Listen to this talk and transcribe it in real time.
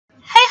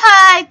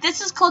Hi,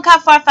 this is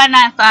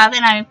CoolCat4595,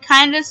 and I'm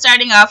kind of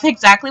starting off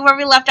exactly where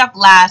we left off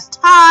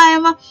last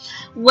time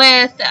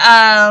with,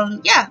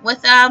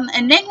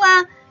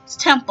 Enigma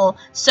Temple.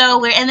 So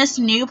we're in this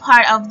new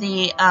part of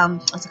the,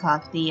 what's it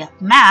called, the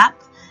map,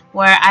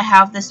 where I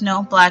have this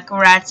no black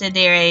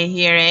ratadere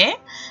here,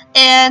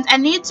 and I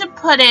need to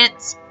put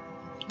it,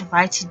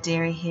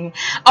 ratadere here.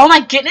 Oh my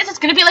goodness, it's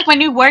gonna be like my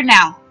new word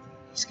now.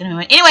 It's gonna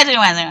be, anyways,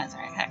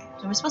 okay.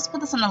 So we're supposed to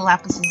put this on the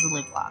lapis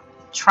lazuli block.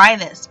 Try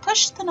this.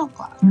 Push the no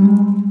block.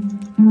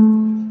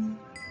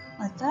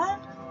 Like that.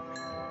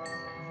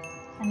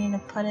 I need to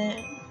put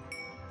it.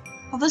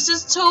 Oh, this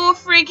is too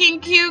freaking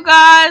cute,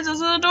 guys. This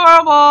is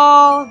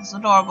adorable. This is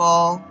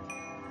adorable.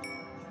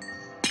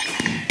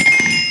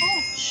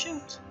 Oh,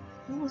 shoot.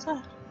 What was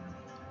that?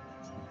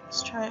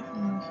 Let's try it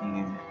from over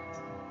here.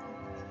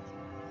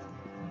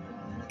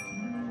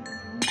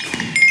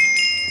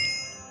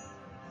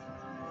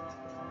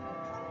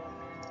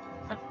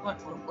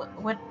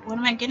 What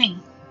am I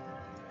getting?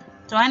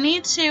 Do I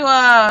need to,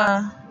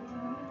 I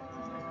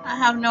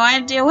have no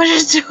idea what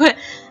to do.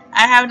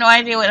 I have no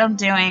idea what I'm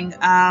doing.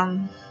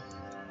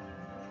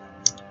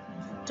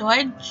 Do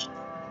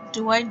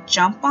I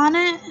jump on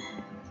it?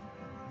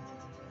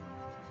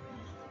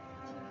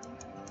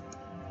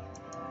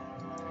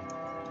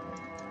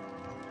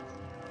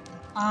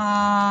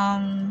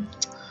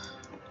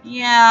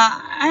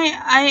 Yeah,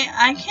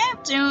 I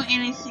can't do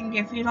anything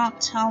if you don't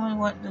tell me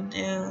what to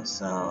do.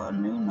 So, a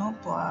new note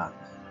block.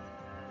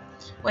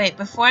 Wait,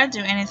 before I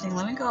do anything,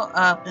 let me go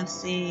up and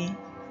see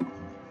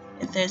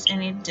if there's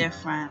any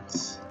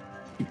difference.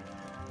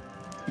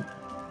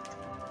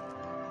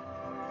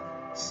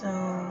 So,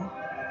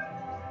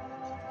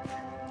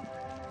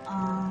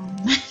 I'm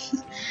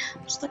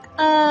just like,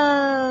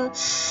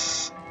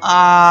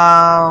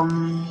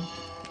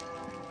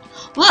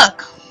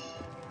 look,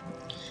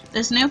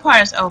 this new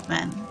part is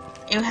open.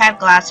 It had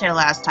glass here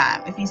last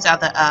time. If you saw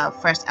the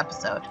first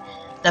episode,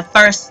 the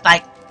first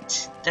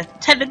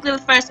technically the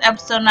first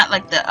episode, not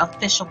like the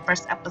official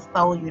first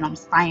episode. You know I'm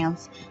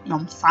science.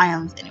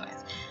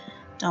 Anyways,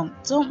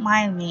 don't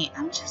mind me.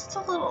 I'm just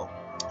a little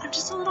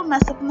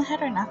messed up in the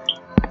head right now.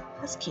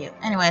 That's cute.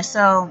 Anyway,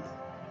 so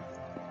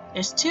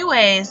there's two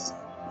ways,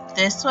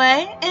 this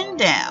way and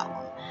down.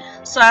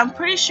 So I'm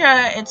pretty sure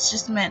it's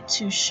just meant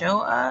to show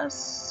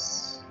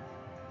us.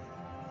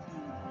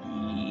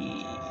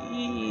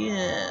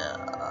 Yeah.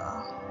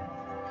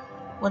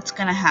 What's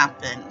gonna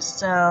happen?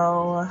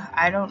 So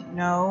I don't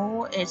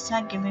know. It's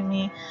not giving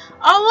me.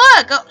 Oh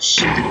look! Oh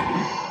shoot!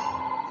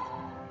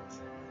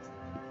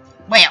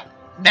 Well,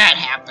 that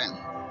happened.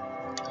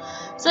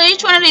 So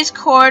each one of these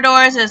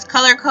corridors is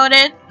color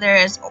coded. There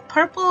is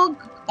purple,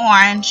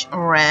 orange,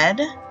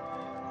 red,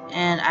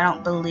 and I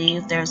don't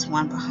believe there's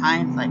one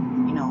behind, like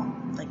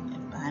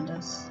behind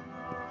us.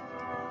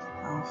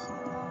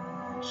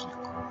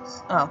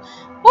 Oh,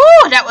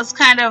 woo! That was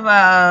kind of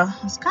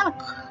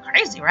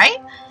crazy, right?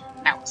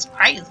 That was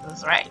crazy,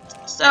 right?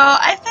 So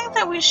I think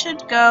that we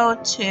should go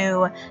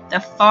to the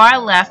far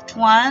left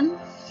one,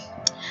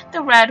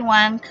 the red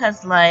one,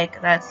 cause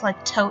that's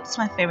totes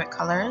my favorite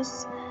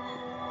colors,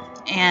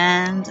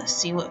 and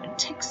see what it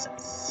takes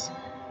us.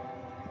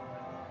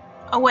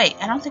 Oh wait,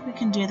 I don't think we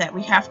can do that.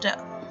 We have to.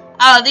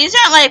 Oh, these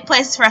aren't like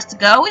places for us to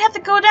go. We have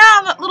to go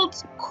down that little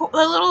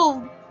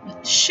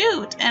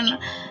chute, and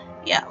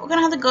yeah, we're gonna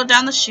have to go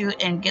down the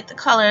chute and get the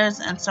colors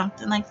and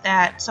something like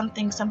that.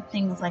 Something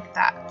like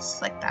that.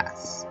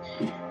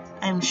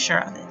 I'm sure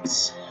of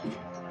it.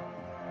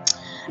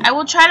 I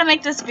will try to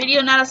make this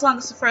video not as long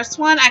as the first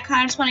one. I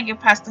kind of just want to get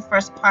past the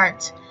first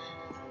part,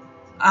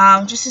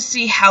 just to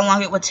see how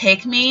long it would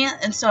take me.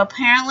 And so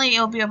apparently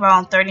it'll be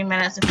around 30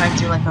 minutes if I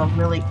do like a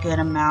really good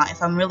amount.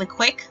 If I'm really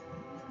quick,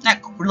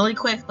 not really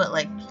quick, but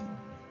like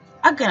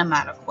a good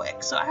amount of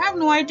quick. So I have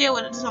no idea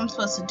what it is I'm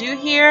supposed to do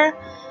here.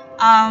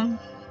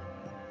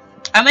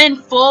 I'm in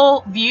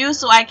full view,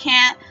 so I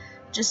can't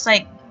just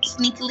like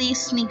sneakily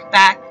sneak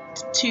back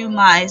to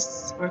my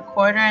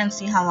recorder and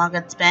see how long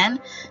it's been.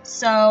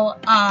 So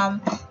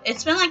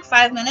it's been like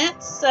 5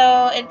 minutes,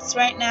 so it's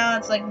right now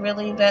it's like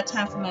really bad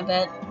time for my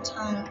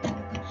bedtime.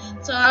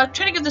 So I'll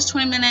try to give this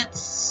 20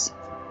 minutes.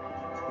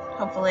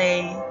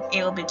 Hopefully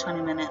it will be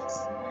 20 minutes.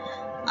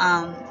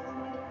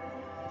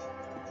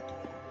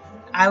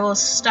 I will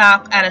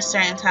stop at a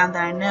certain time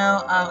that I know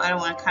of. I don't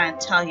want to kind of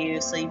tell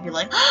you, so you'd be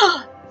like,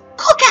 oh,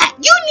 Cool Cat,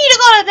 you need to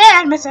go to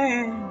bed, mister.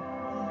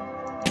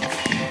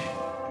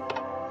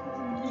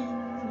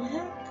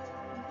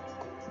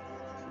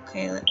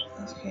 Okay, what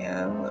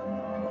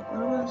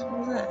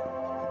was that?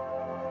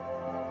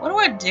 What do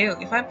I do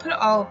if I put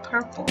all the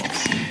purples?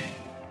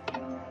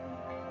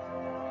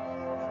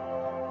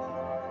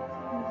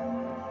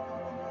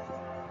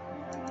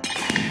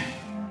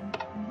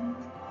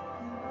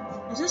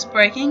 Is this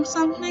breaking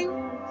something?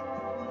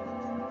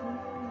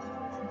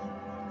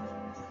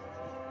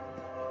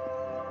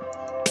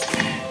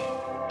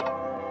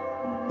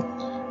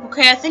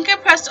 Okay, I think I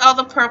pressed all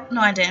the purple.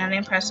 No, I didn't. I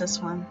didn't press this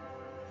one.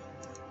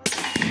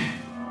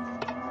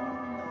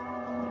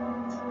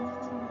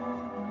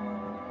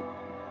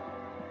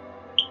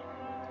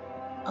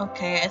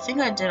 Okay, I think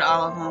I did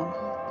all of them.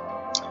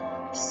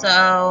 So,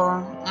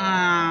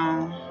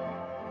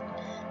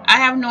 I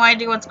have no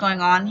idea what's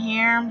going on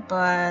here,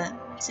 but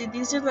see,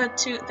 these are their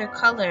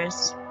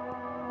colors.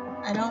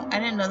 I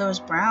didn't know there was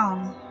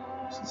brown.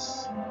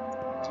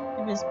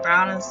 Maybe it's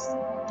brown as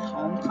the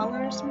home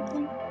color or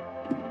something.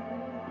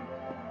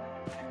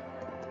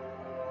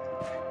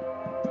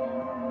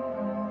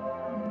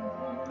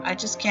 I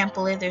just can't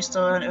believe they're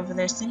still over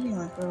there singing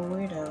like little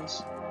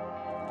weirdos.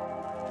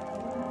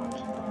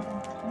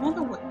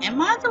 Am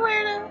I the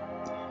weirdo?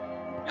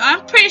 No,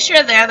 I'm pretty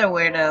sure they're the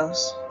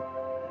weirdos.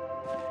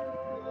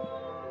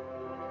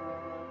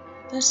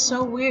 That's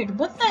so weird.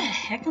 What the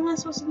heck am I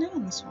supposed to do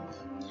in this one?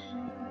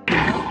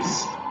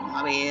 Oops.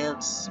 My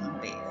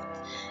bad.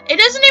 It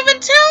doesn't even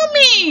tell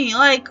me!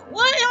 Like,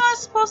 what am I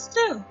supposed to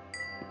do?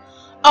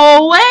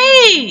 Oh,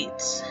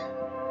 wait!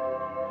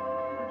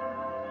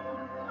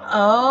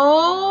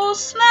 Oh,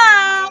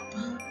 snap!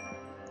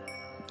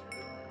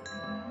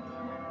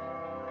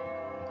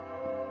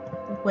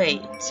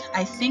 Wait,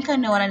 I think I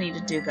know what I need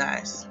to do,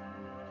 guys.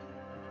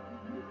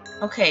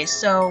 Okay,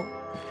 so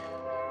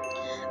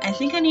I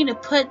think I need to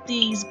put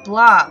these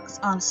blocks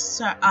on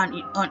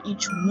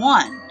each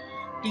one.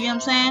 Do you get what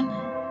I'm saying?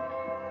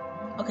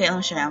 Okay, let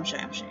me show you. I'm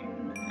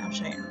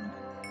showing you.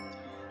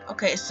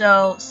 Okay,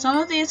 so some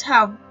of these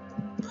have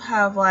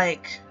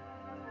like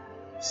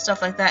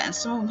stuff like that, and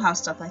some of them have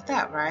stuff like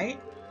that, right?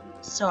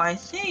 So I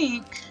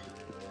think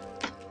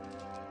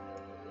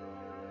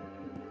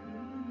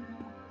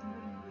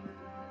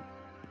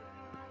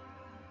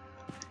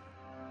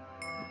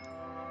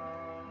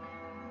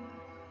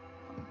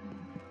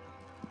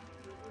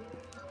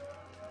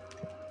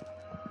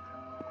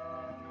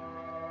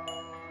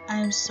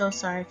I'm so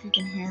sorry if you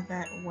can hear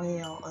that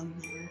wail in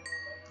there.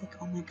 Like,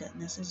 oh my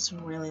goodness, it's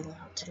really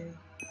loud too.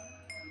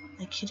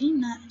 Like, did he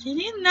not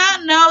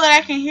know that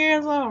I can hear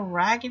his little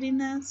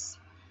raggediness?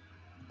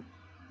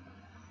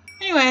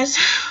 Anyways,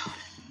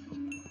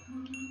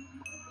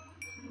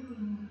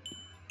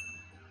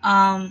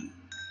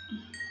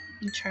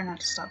 you try not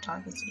to stop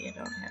talking so you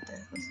don't have to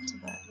listen to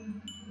that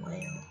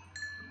wail.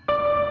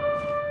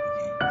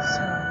 Okay,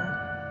 so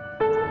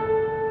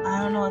I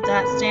don't know what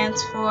that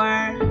stands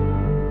for,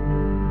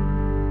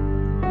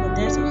 but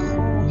there's a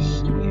hole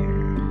here.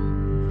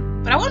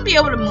 But I wouldn't be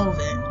able to move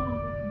it.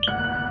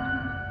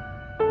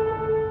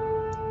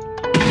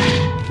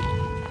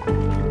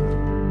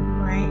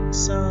 Right,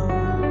 so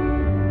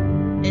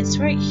it's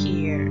right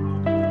here.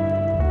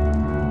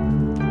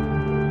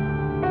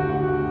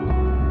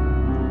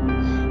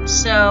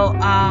 So,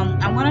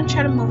 I'm gonna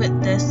try to move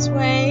it this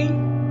way.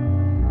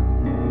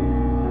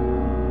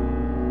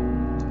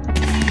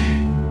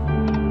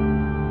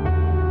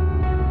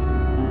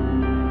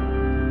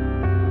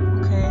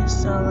 Okay,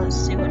 so let's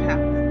see what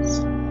happens.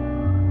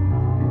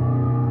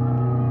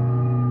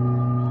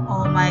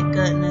 Oh my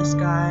goodness,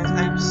 guys,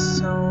 I'm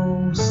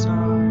so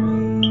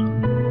sorry.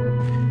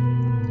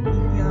 If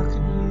y'all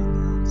can hear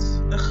this.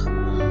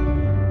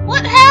 Ugh.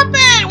 What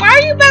happened? Why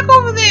are you back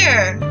over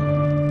there?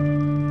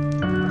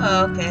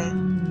 Oh, okay.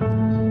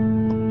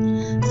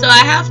 So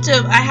I have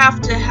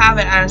to have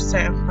it at a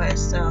certain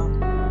place, so.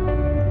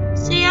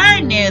 See,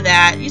 I knew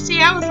that. You see,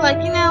 I was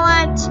like, you know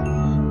what?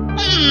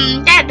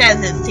 That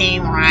doesn't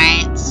seem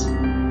right.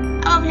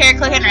 I'm over here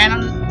clicking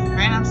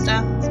random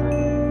stuff.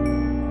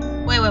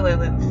 Wait.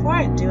 Before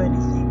I do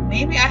anything,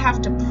 maybe I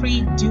have to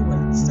pre-do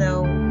it.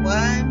 So,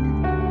 one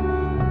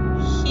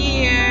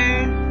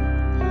here.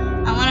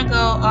 I want to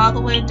go all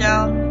the way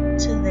down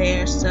to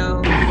there,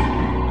 so.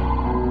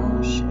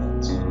 Oh, shit.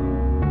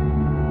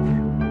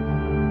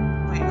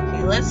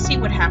 Let's see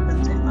what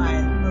happens if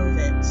I move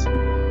it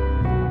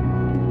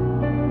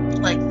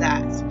like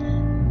that.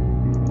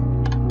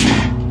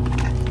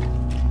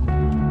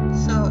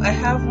 So I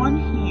have one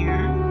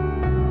here,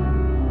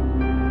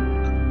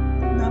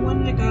 and I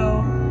wanted to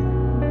go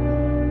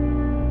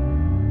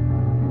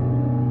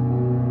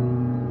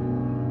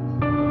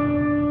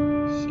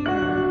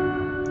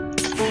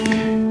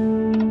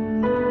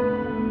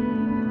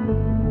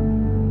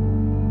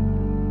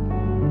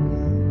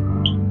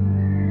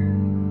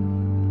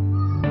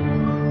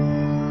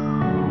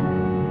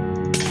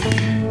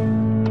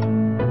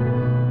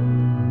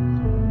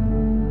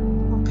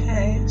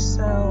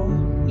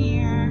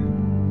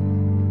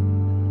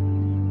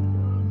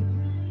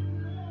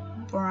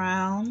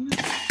brown.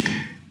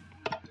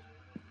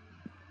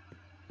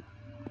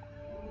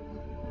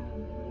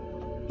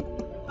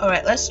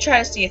 Alright, let's try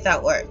to see if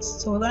that works.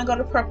 So we're going to go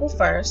to purple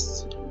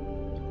first.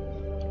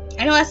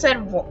 I know I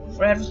said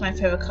red was my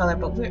favorite color,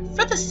 but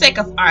for the sake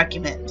of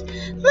argument,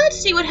 let's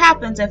see what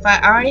happens if I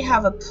already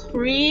have a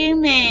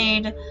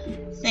pre-made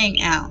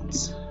thing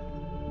out.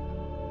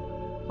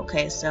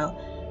 Okay, so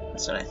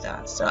that's what I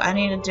thought. So I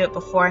need to do it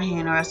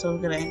beforehand or else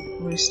it's going to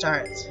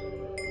restart.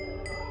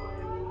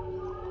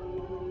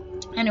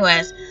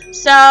 Anyways,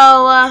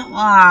 so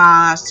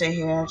let's sit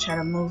here, try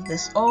to move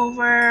this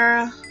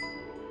over.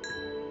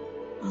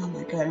 Oh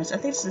my goodness, I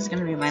think this is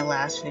gonna be my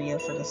last video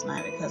for this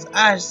night because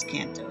I just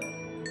can't do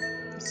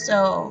it.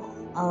 So,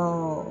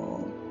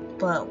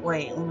 but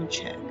wait, let me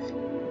check.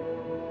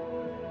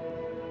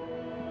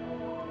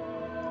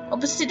 Oh,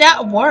 but see,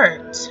 that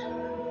worked.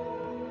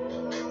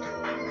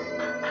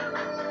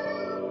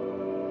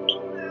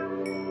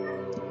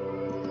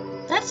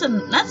 That's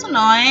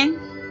annoying.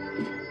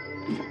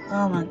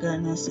 Oh my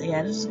goodness.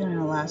 Yeah, this is gonna be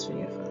the last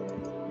video for me.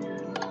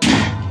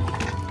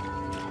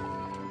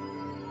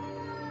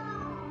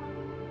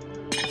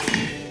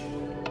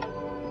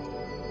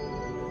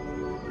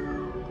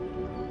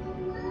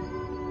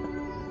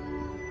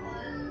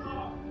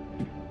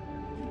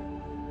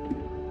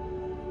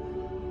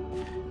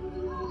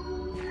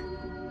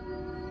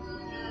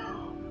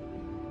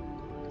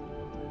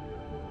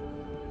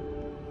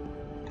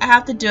 I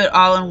have to do it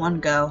all in one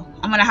go.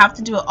 I'm gonna have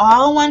to do it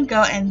all in one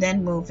go and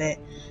then move it,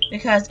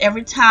 because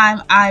every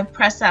time I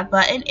press that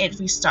button, it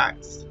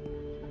restarts.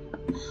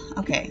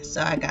 Okay,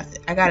 so I got it.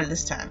 I got it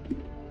this time.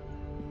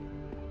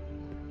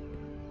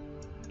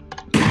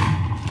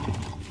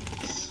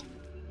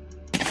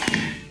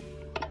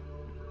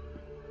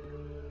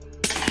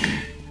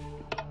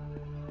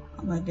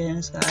 Oh my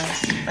goodness,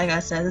 guys. Like I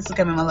said, this is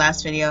gonna be my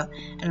last video,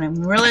 and I'm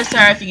really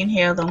sorry if you can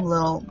hear them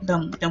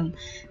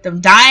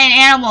dying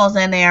animals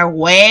in there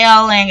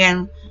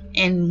wailing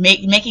and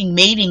making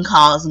mating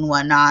calls and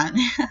whatnot.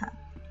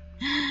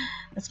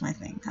 That's my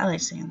thing. I like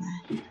saying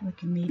that.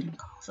 Making mating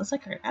calls. It's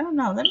like I don't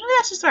know. Maybe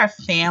that's just our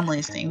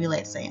family's thing. We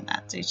like saying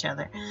that to each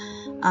other.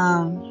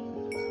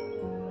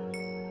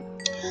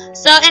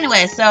 So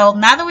anyway, so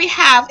now that we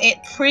have it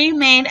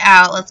pre-made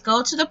out, let's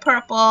go to the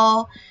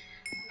purple.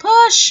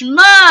 Push,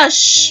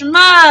 mush,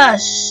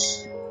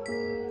 mush.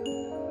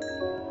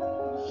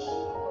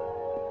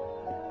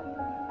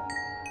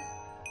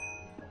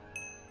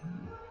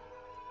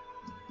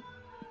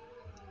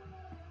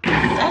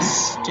 That's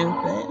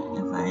stupid.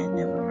 If I had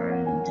never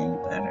heard anything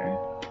better.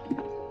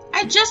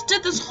 I just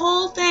did this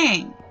whole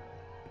thing.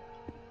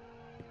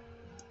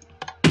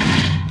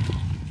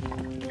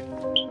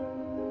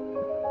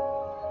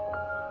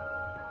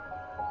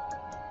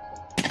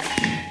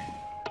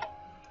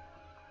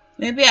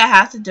 Maybe I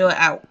have to do it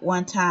at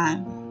one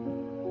time.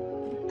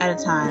 At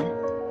a time.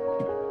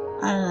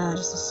 I don't know, I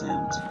just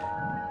assumed.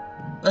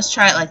 Let's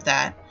try it like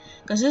that.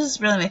 Because this is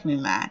really making me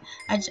mad.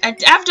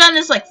 I've done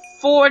this like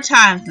 4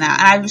 times now.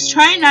 And I was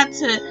trying not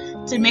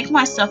to make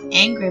myself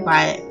angry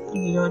by it.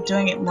 You know,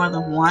 doing it more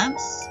than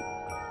once.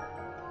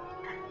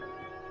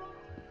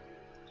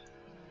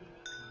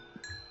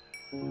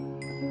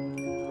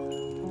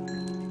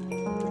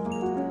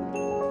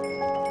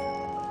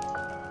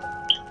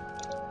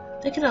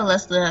 They could have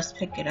let us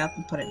pick it up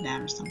and put it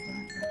down or something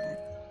like that.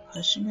 Like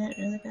pushing it,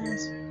 really,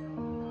 guys?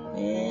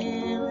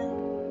 Really?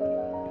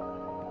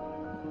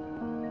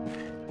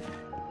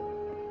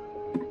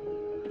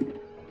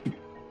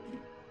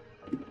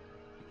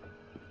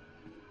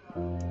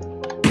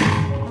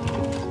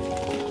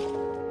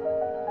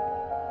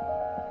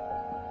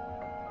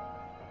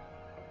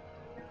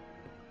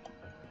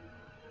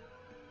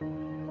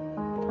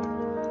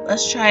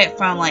 Let's try it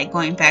from like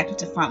going back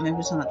to front. Maybe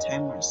it's on a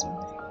timer or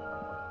something.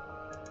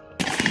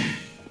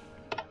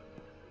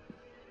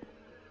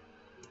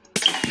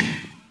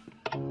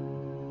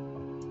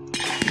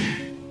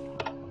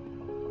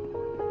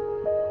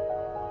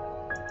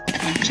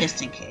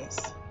 Just in case.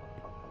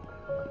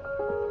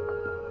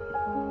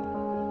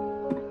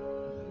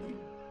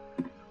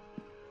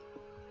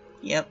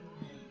 Yep.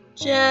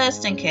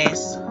 Just in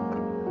case.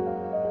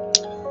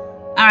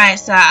 Alright,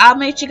 so I'll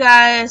meet you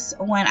guys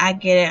when I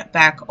get it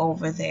back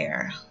over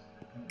there.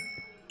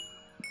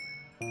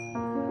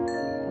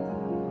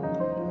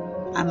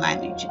 I might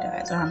meet you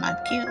guys, or I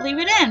might leave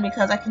it in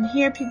because I can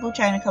hear people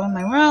trying to come in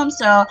my room,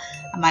 so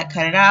I might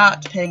cut it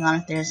out depending on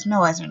if there's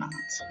noise or not.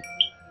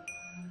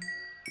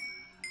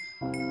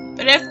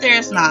 But if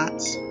there's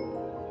not,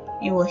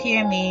 you will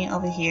hear me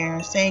over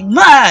here saying,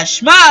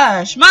 mush,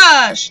 mush,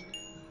 mush.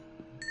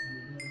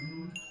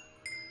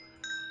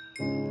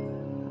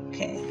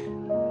 Okay.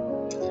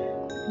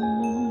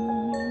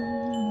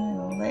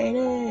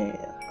 Lady.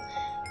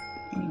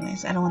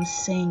 Anyways, I don't want to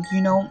sing.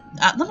 You know,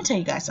 let me tell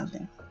you guys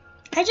something.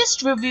 I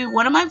just reviewed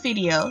one of my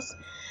videos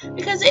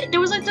because there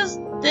was like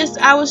this.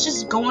 I was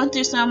just going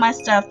through some of my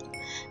stuff, and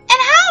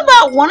how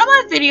about one of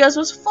my videos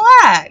was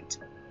flagged?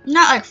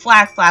 Not like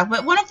flag,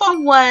 but one of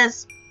them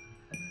was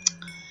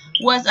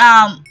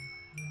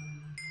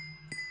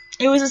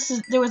there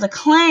was a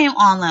claim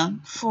on them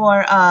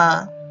for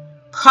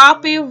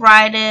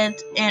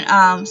copyrighted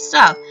and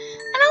stuff,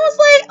 and I was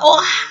like,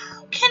 oh,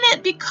 how can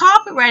it be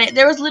copyrighted?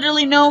 There was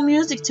literally no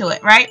music to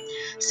it, right?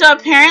 So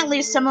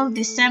apparently some of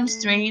the Sims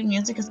 3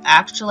 music is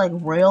actually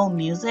like real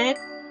music,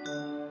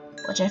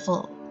 which I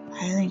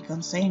ain't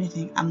gonna say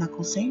anything. I'm not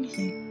gonna say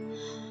anything.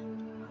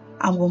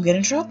 I'm gonna get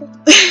in trouble.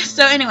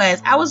 So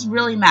anyways, I was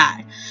really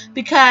mad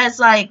because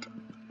like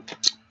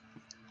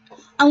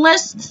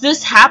unless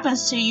this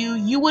happens to you,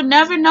 you would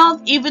never know.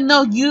 Even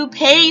though you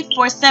paid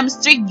for Sims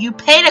 3, you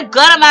paid a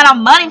good amount of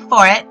money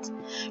for it,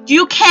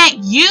 you can't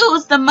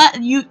use the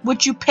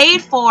what you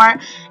paid for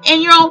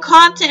in your own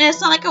content. It's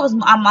not like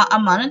I'm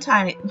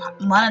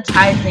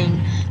monetizing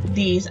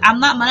these. I'm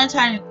not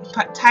monetizing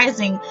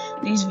monetizing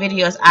these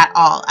videos at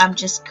all. I'm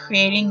just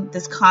creating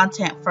this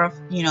content for,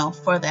 you know,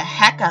 for the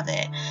heck of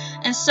it.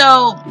 And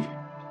so,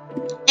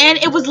 and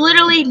it was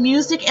literally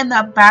music in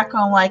the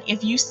background. Like,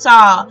 if you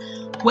saw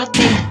what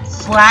they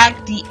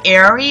flagged the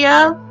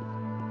area,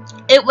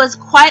 it was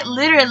quite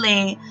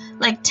literally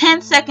like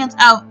 10 seconds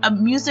of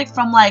music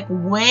from like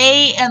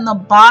way in the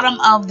bottom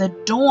of the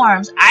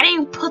dorms. I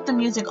didn't put the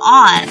music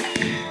on.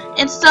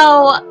 And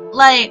so,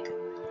 like,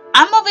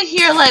 I'm over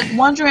here like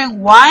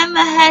wondering why in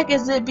the heck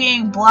is it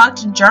being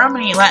blocked in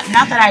Germany? Like,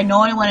 not that I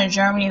know anyone in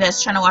Germany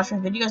that's trying to watch my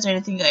videos or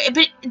anything,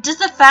 but just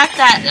the fact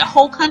that the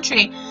whole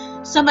country,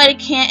 somebody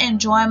can't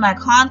enjoy my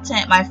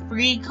content, my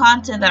free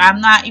content that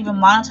I'm not even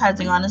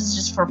monetizing on. This is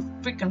just for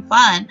freaking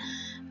fun,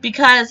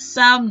 because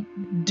some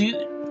dude,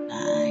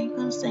 I ain't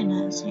gonna say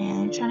nothing. Yeah, I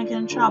ain't trying to get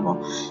in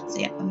trouble. So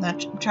yeah, I'm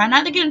trying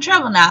not to get in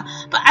trouble now.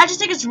 But I just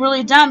think it's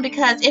really dumb,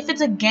 because if it's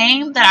a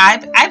game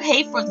that I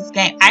paid for this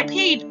game, I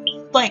paid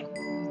like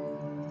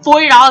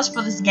 $40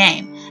 for this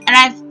game,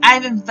 and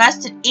I've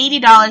invested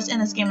 $80 in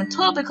this game in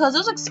total, because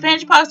those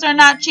expansion packs are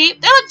not cheap.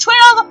 They're like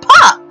 $20 a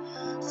pop.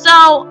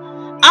 So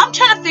I'm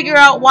trying to figure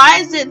out, why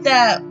is it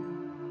that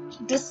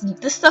this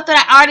stuff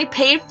that I already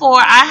paid for,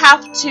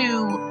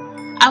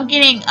 I'm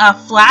getting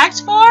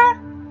flagged for,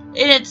 and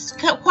it's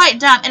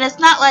quite dumb. And it's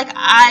not like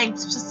I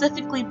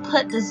specifically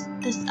put this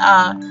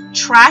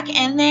track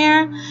in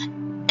there,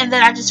 and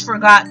then I just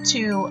forgot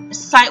to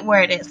cite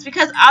where it is,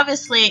 because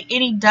obviously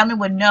any dummy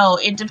would know.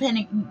 It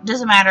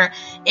doesn't matter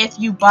if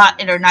you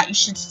bought it or not, you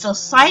should still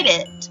cite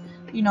it,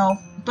 you know.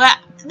 But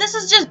this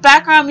is just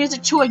background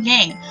music to a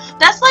game.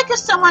 That's like if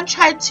someone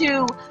tried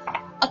to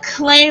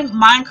acclaim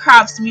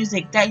Minecraft's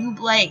music that you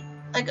like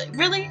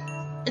really?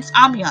 It's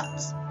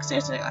ambiance.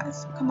 Seriously,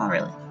 guys, come on,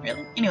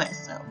 really? Anyway,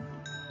 so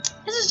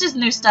this is just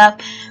new stuff,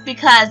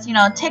 because, you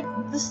know,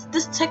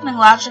 this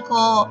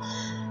technological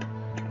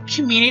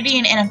community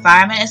and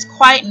environment is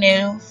quite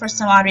new for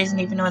some odd reason,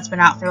 even though it's been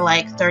out for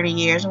like 30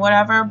 years or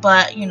whatever.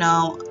 But, you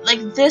know,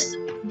 like this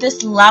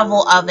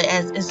level of it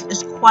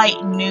is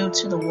quite new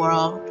to the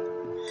world,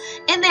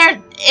 and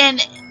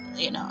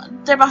you know,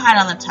 they're behind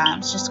on the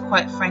times, just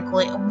quite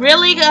frankly.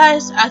 Really,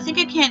 guys, I think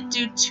I can't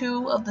do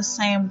 2 of the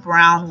same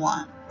brown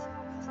one,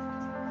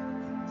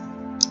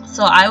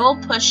 so I will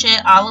push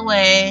it all the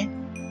way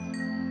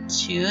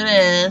to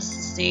this,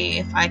 see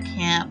if I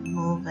can't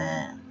move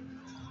it.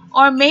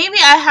 Or maybe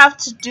I have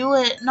to do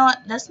it. No,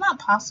 that's not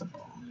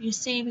possible. You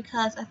see,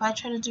 because if I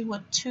try to do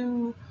what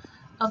 2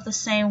 of the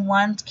same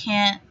ones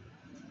can't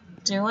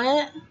do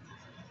it,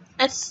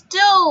 it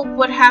still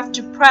would have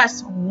to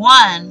press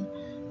 1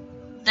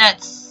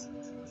 that's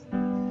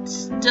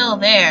still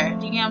there.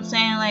 Do you get what I'm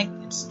saying? Like,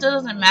 it still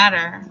doesn't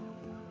matter.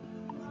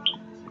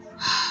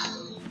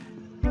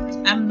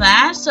 I'm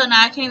mad, so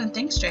now I can't even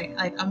think straight.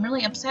 Like, I'm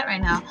really upset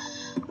right now.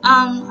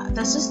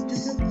 This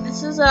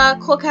is a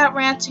Cool Cat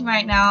ranting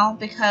right now,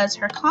 because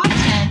her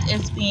content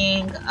is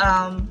being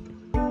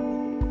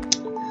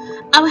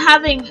I'm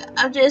having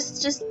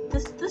just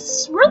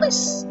this really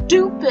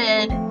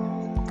stupid,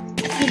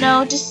 you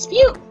know,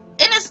 dispute.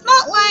 And it's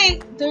not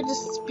like they're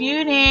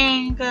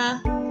disputing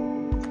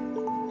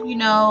you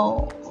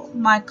know,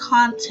 my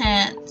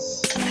content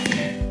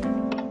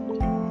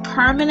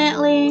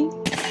permanently,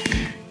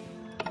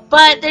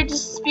 but they're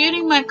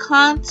disputing my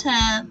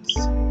content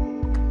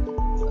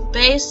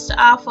based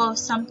off of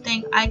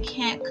something I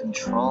can't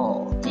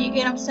control. Do you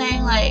get what I'm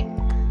saying? Like,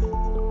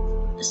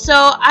 so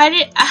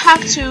I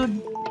have to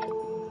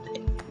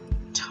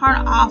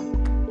turn off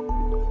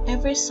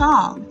every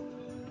song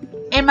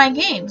in my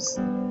games.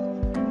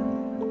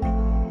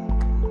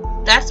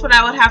 That's what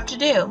I would have to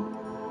do.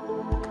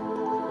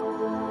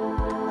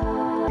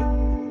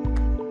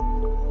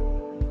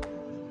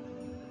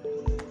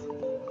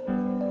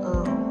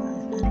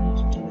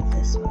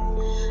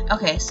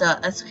 Okay, so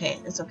that's okay.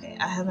 It's okay.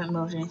 I haven't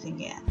moved anything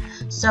yet.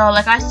 So,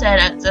 like I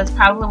said, that's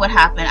probably what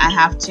happened. I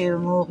have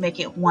to make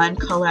it 1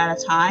 color at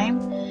a time.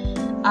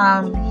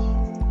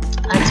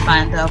 That's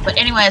fine though. But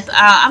anyways,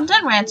 I'm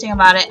done ranting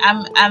about it.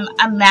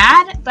 I'm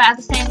mad, but at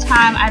the same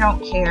time, I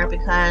don't care,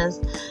 because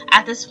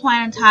at this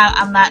point in time,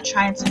 I'm not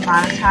trying to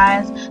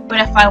monetize. But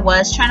if I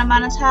was trying to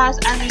monetize,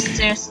 I'd be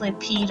seriously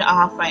peed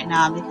off right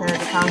now, because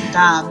of how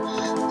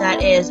dumb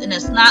that is. And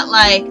it's not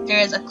like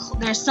there's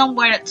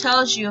somewhere that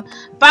tells you,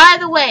 by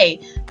the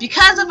way,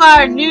 because of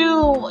our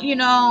new, you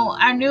know,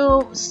 our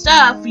new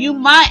stuff, you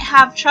might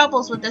have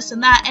troubles with this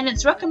and that, and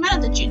it's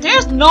recommended that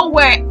there's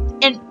nowhere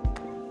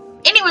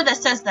anywhere that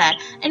says that.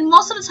 And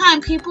most of the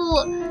time,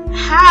 people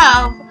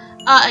have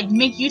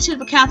make YouTube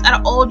accounts out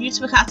of old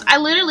YouTube accounts. I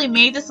literally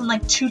made this in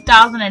like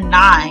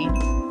 2009.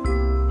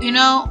 You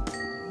know,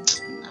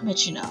 I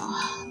bet you know.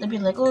 They'd be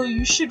like, oh,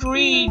 you should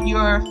read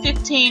your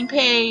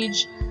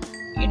 15-page,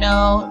 you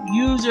know,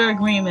 user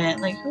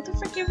agreement. Like, who the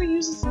frick ever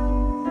reads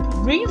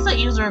that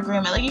user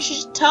agreement? Like, you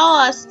should tell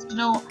us, you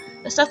know,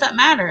 the stuff that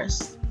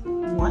matters.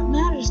 What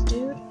matters,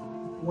 dude?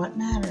 What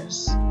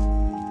matters?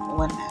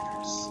 What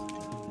matters?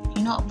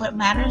 You know what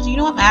matters? You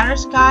know what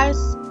matters, guys?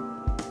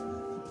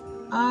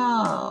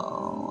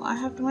 Oh, I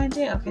have no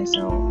idea. Okay,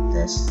 so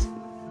this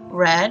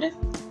red.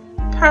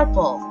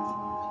 purple,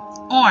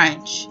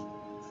 orange.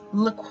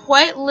 Look,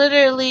 quite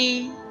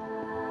literally.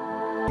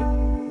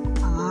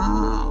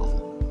 Oh.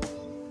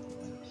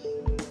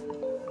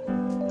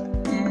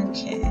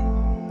 Okay.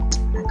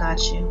 I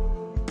got you.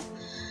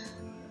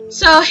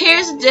 So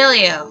here's the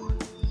dealio.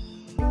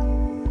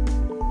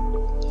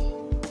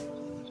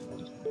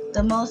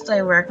 The most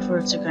direct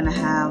routes are going to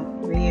have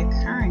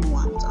reoccurring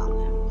ones on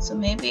them. So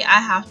maybe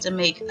I have to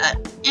make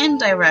an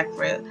indirect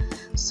route.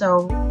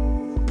 So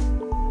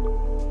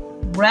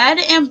red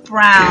and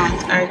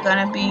browns are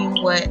going to be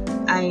what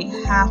I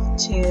have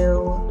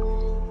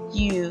to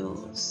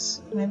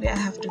use. Maybe I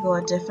have to go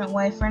a different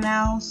way for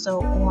now.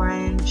 So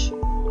orange.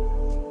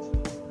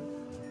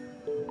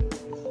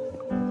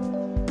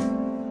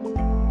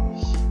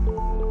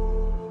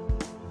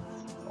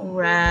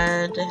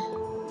 Red.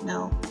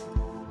 No.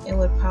 It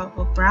would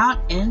probably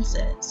brown ends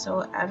it,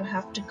 so I'd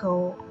have to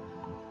go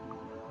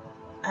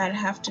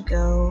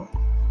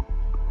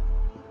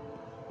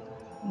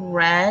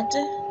red,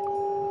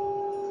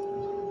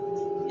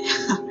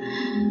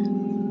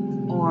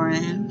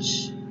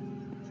 orange,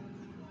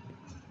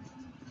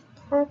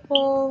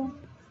 purple,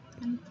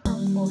 and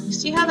purple. You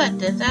see how that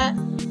did that?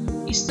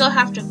 You still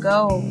have to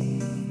go,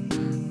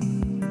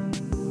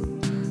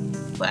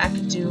 but I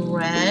could do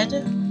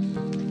red.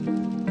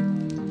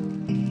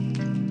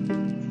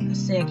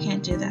 I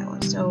can't do that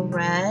one. So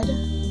red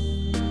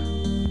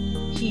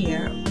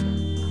here,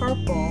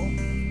 purple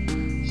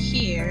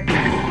here,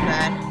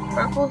 red,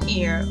 purple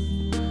here,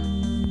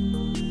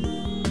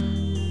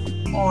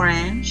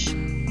 orange,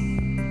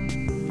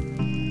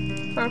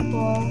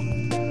 purple,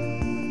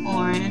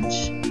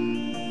 orange,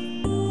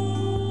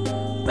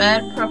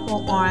 red,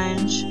 purple,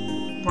 orange,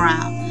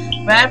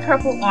 brown, red,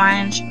 purple,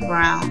 orange,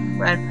 brown,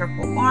 red,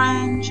 purple,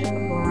 orange,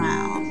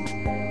 brown,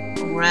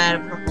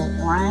 red,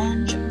 purple,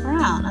 orange,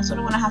 brown. That's what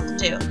I'm gonna have to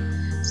do.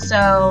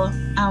 So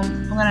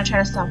I'm gonna try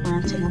to stop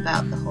ranting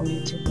about the whole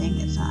YouTube thing.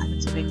 It's not like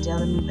it's a big deal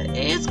to me, but it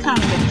is kind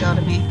of a big deal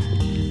to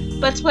me.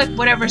 But it's like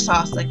whatever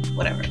sauce, like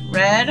whatever.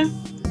 Red,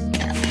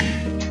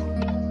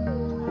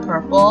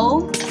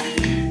 purple,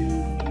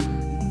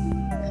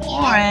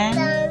 orange.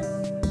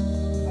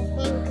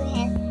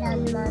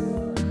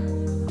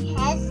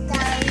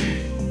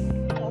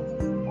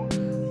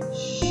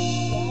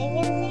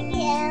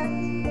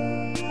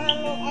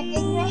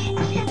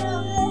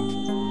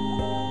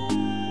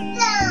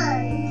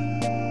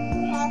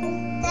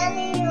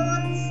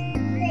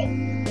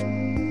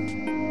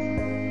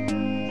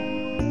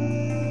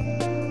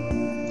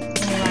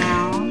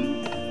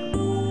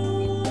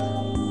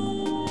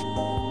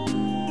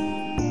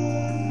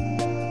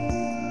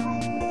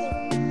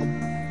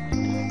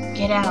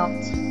 Get out,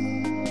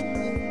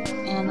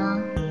 Anna.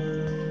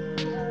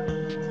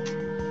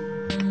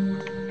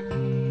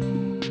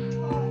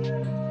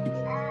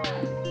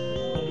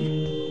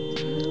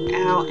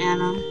 Ow,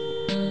 Anna.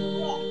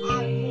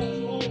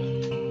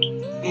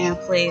 Anna,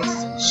 please.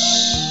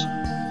 Shh.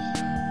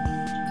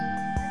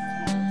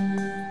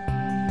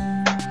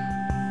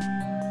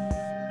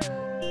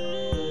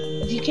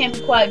 If you can't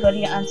be quiet, go to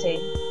your auntie.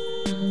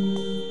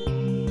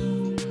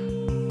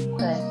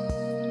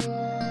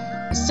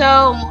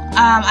 So,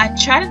 I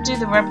tried to do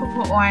the red,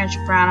 purple, orange,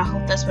 brown. I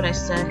hope that's what I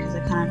said because I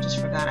kind of just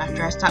forgot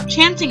after I stopped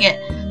chanting it.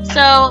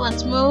 So,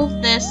 let's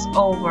move this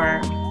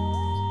over.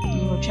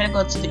 We'll try to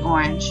go to the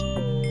orange.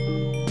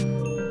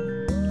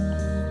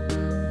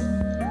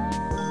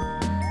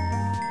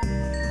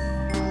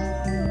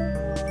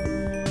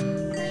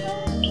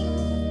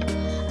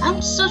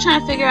 I'm still trying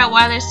to figure out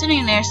why they're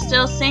sitting there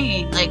still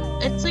singing. Like,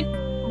 it's like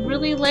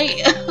really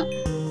late.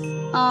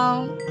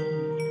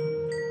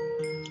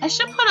 I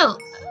should put a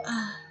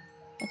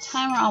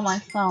timer on my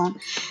phone,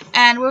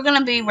 and we're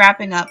gonna be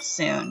wrapping up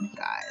soon,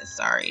 guys.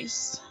 Sorry.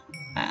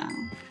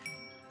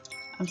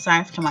 I'm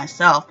sorry to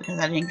myself because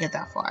I didn't get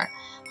that far.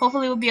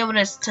 Hopefully we'll be able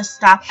to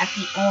stop at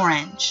the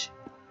orange.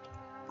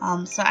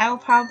 So I will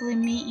probably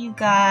meet you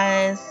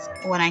guys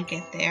when I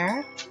get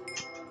there.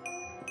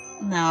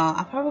 No,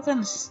 I'm probably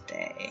gonna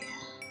stay.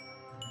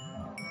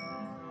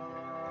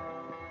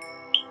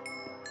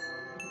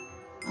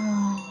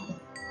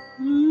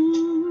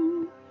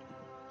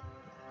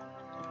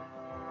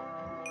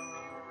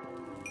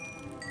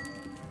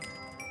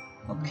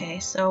 Okay,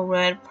 so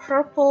red,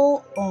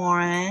 purple,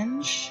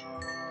 orange.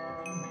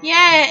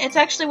 Yeah, it's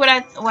actually what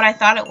I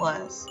thought it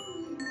was.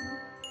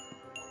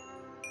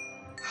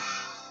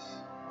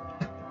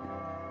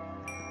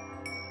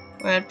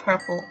 Red,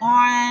 purple,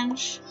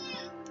 orange.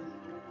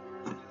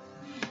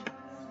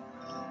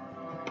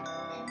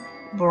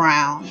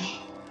 Brown.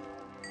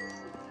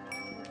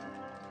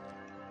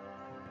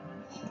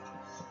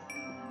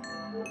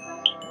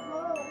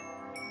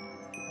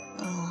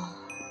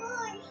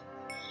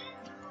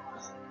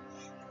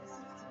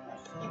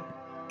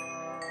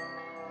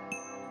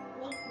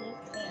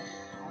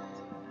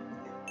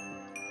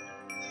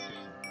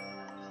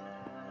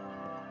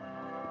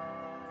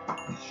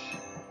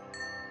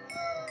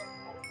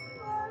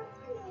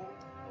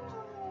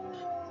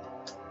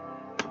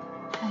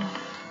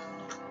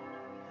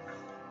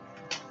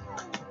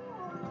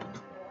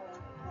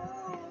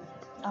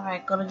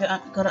 Alright, go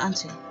to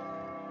Auntie.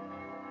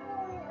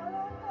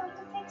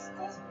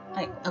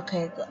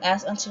 Okay, go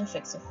ask Auntie to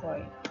fix it for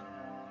you.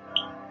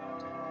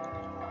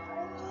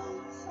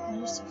 Why are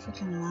you so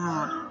freaking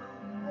loud?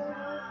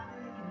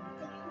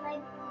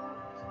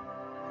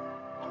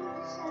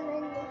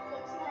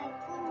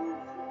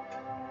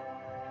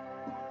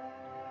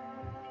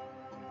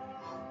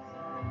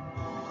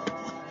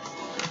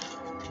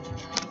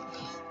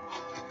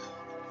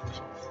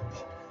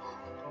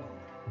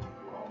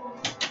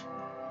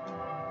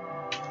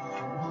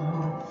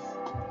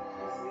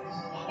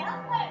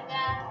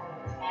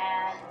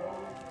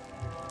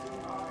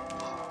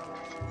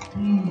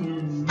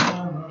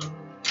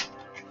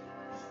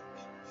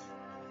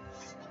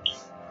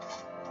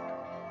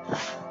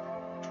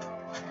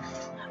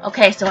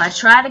 Okay, so I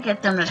try to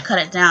get them to cut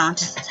it down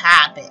just a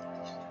tad bit.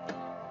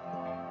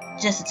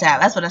 Just a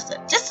tad. That's what I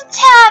said. Just a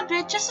tad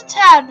bit. Just a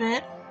tad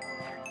bit.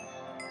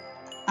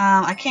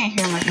 I can't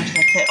hear him as much as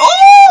I could.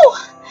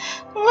 Oh!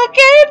 Look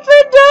at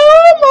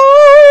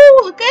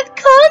Perdomo! Look at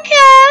Cool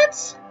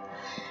Cat!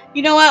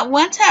 You know what?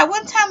 One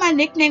time my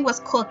nickname was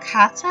Cool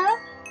Cata.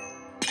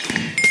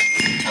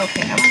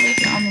 Okay, I'm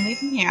gonna leave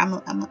him here. I'm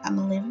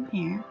gonna leave him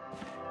here.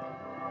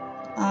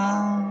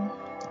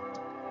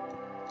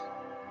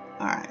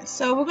 Alright,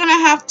 so we're gonna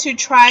have to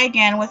try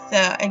again with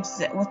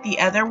the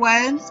other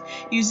ones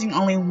using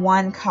only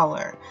one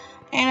color.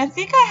 And I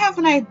think I have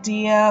an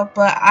idea,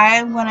 but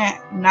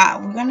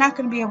we're not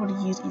gonna be able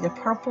to use either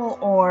purple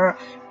or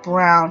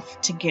brown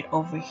to get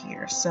over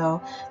here.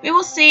 So we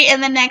will see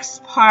in the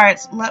next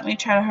parts. Let me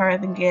try to hurry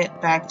up and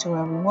get back to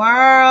where we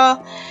were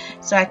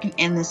so I can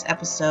end this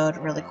episode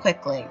really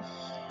quickly.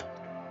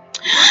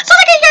 So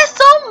thank you guys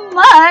so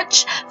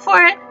much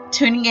for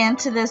tuning in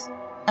to this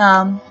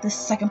this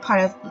second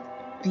part of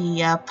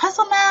the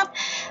puzzle map.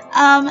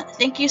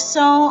 Thank you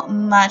so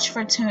much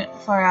for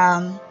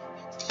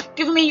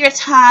giving me your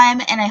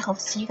time, and I hope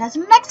to see you guys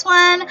in the next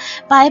one.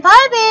 Bye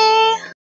bye, babe.